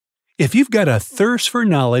If you've got a thirst for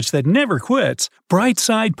knowledge that never quits,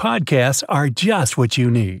 Brightside Podcasts are just what you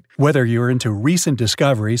need. Whether you're into recent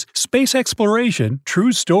discoveries, space exploration,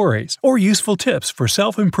 true stories, or useful tips for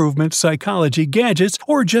self-improvement, psychology, gadgets,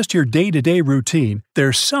 or just your day-to-day routine,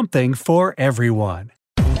 there's something for everyone.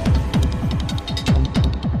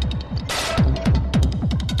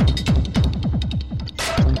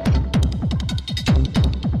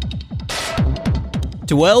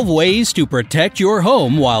 "12 Ways to Protect Your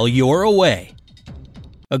Home While You're Away."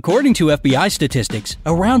 According to FBI statistics,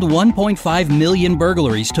 around 1.5 million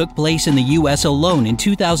burglaries took place in the U.S. alone in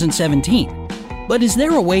 2017. But is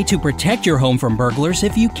there a way to protect your home from burglars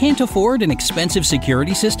if you can't afford an expensive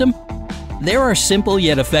security system? There are simple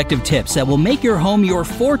yet effective tips that will make your home your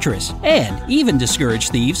fortress and even discourage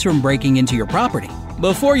thieves from breaking into your property.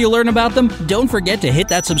 Before you learn about them, don't forget to hit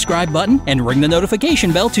that subscribe button and ring the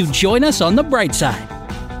notification bell to join us on the bright side.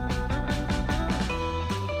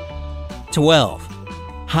 12.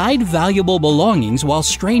 Hide valuable belongings while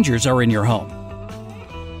strangers are in your home.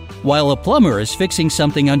 While a plumber is fixing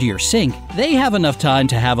something under your sink, they have enough time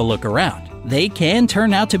to have a look around. They can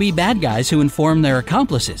turn out to be bad guys who inform their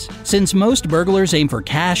accomplices. Since most burglars aim for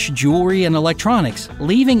cash, jewelry, and electronics,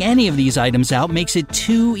 leaving any of these items out makes it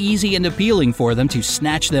too easy and appealing for them to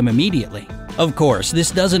snatch them immediately. Of course,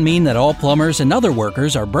 this doesn't mean that all plumbers and other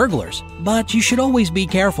workers are burglars, but you should always be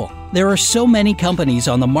careful. There are so many companies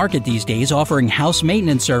on the market these days offering house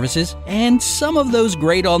maintenance services, and some of those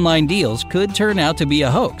great online deals could turn out to be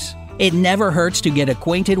a hoax. It never hurts to get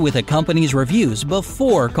acquainted with a company's reviews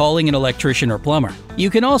before calling an electrician or plumber. You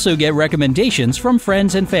can also get recommendations from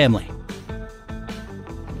friends and family.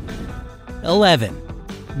 11.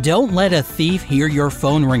 Don't let a thief hear your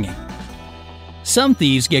phone ringing. Some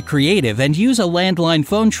thieves get creative and use a landline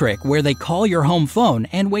phone trick where they call your home phone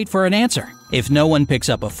and wait for an answer. If no one picks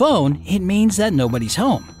up a phone, it means that nobody's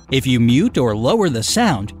home. If you mute or lower the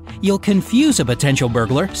sound, you'll confuse a potential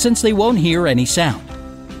burglar since they won't hear any sound.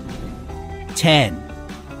 10.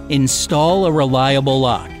 Install a reliable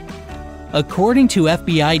lock. According to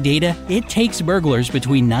FBI data, it takes burglars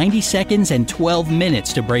between 90 seconds and 12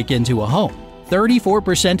 minutes to break into a home.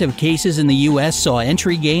 34% of cases in the U.S. saw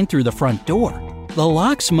entry gained through the front door. The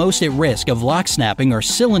locks most at risk of lock snapping are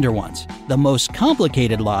cylinder ones. The most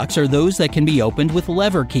complicated locks are those that can be opened with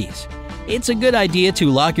lever keys. It's a good idea to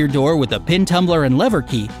lock your door with a pin tumbler and lever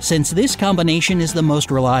key since this combination is the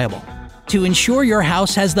most reliable. To ensure your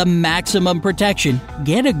house has the maximum protection,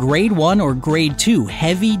 get a Grade 1 or Grade 2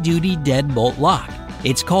 heavy-duty deadbolt lock.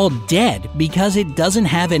 It's called dead because it doesn't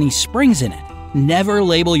have any springs in it. Never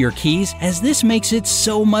label your keys, as this makes it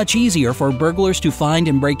so much easier for burglars to find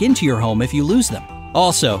and break into your home if you lose them.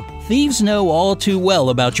 Also, thieves know all too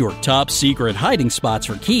well about your top secret hiding spots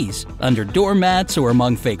for keys, under doormats or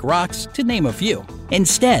among fake rocks, to name a few.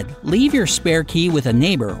 Instead, leave your spare key with a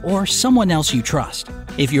neighbor or someone else you trust.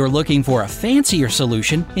 If you're looking for a fancier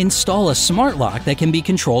solution, install a smart lock that can be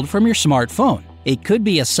controlled from your smartphone. It could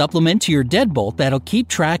be a supplement to your deadbolt that'll keep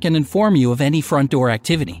track and inform you of any front door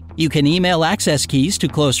activity. You can email access keys to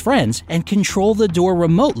close friends and control the door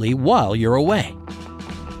remotely while you're away.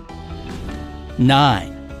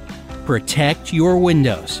 9. Protect your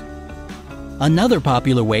windows. Another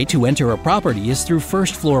popular way to enter a property is through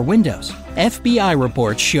first-floor windows. FBI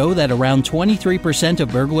reports show that around 23%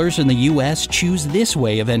 of burglars in the U.S. choose this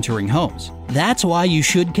way of entering homes. That's why you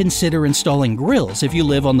should consider installing grills if you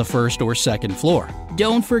live on the first or second floor.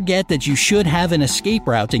 Don't forget that you should have an escape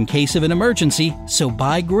route in case of an emergency, so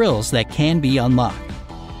buy grills that can be unlocked.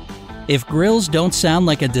 If grills don't sound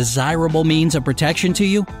like a desirable means of protection to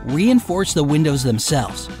you, reinforce the windows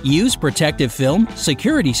themselves. Use protective film,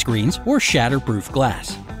 security screens, or shatterproof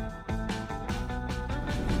glass.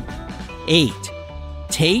 8.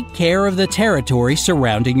 Take care of the territory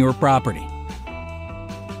surrounding your property.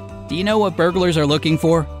 Do you know what burglars are looking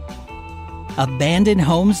for? Abandoned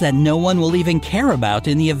homes that no one will even care about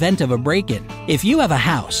in the event of a break-in. If you have a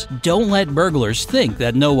house, don't let burglars think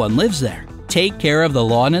that no one lives there. Take care of the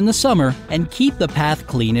lawn in the summer and keep the path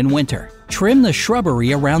clean in winter. Trim the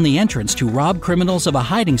shrubbery around the entrance to rob criminals of a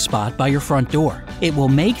hiding spot by your front door. It will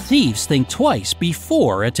make thieves think twice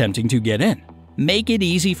before attempting to get in. Make it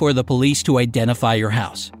easy for the police to identify your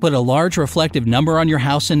house. Put a large reflective number on your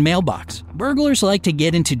house and mailbox. Burglars like to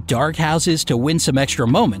get into dark houses to win some extra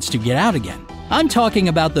moments to get out again. I'm talking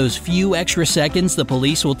about those few extra seconds the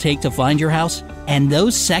police will take to find your house, and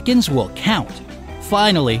those seconds will count.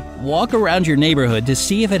 Finally, walk around your neighborhood to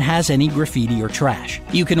see if it has any graffiti or trash.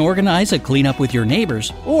 You can organize a cleanup with your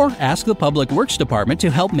neighbors or ask the Public Works Department to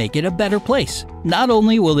help make it a better place. Not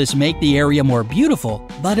only will this make the area more beautiful,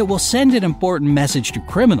 but it will send an important message to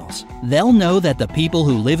criminals. They'll know that the people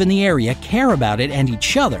who live in the area care about it and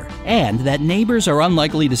each other, and that neighbors are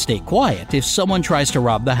unlikely to stay quiet if someone tries to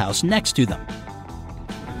rob the house next to them.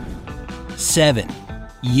 7.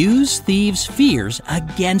 Use thieves' fears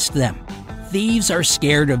against them. Thieves are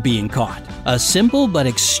scared of being caught. A simple but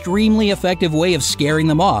extremely effective way of scaring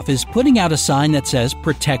them off is putting out a sign that says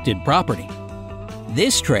 "protected property."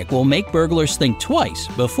 This trick will make burglars think twice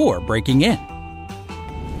before breaking in.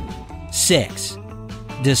 6.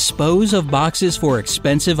 Dispose of boxes for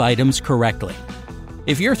expensive items correctly.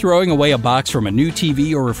 If you're throwing away a box from a new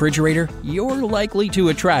TV or refrigerator, you're likely to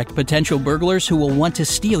attract potential burglars who will want to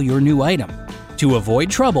steal your new item. To avoid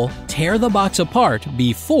trouble, tear the box apart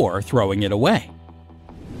before throwing it away.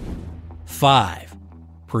 5.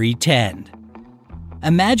 Pretend.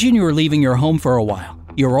 Imagine you're leaving your home for a while.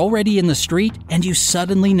 You're already in the street and you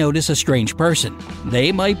suddenly notice a strange person.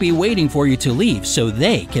 They might be waiting for you to leave so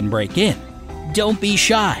they can break in. Don't be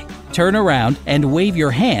shy. Turn around and wave your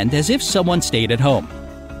hand as if someone stayed at home.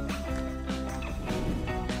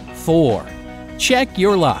 4. Check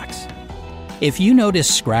your locks. If you notice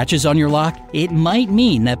scratches on your lock, it might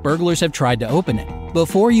mean that burglars have tried to open it.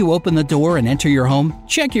 Before you open the door and enter your home,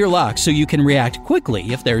 check your lock so you can react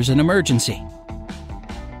quickly if there's an emergency.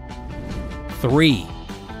 3.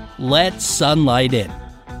 Let sunlight in.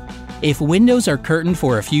 If windows are curtained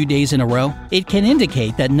for a few days in a row, it can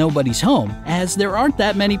indicate that nobody's home, as there aren't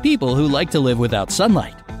that many people who like to live without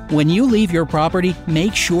sunlight. When you leave your property,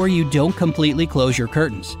 make sure you don't completely close your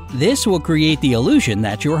curtains. This will create the illusion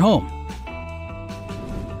that you're home.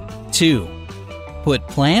 2. Put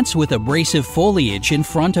plants with abrasive foliage in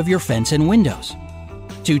front of your fence and windows.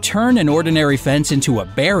 To turn an ordinary fence into a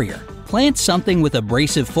barrier, plant something with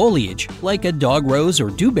abrasive foliage like a dog rose or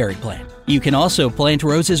dewberry plant. You can also plant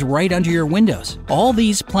roses right under your windows. All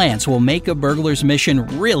these plants will make a burglar's mission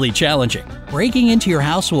really challenging. Breaking into your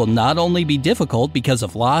house will not only be difficult because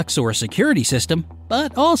of locks or a security system,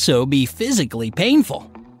 but also be physically painful.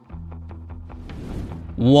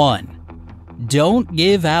 1. Don't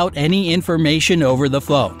give out any information over the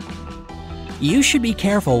phone. You should be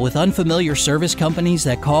careful with unfamiliar service companies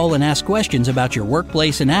that call and ask questions about your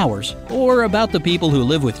workplace and hours, or about the people who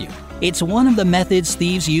live with you. It's one of the methods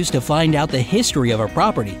thieves use to find out the history of a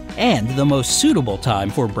property and the most suitable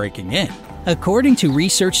time for breaking in. According to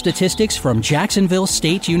research statistics from Jacksonville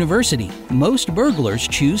State University, most burglars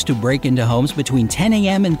choose to break into homes between 10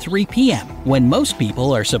 a.m. and 3 p.m., when most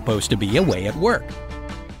people are supposed to be away at work.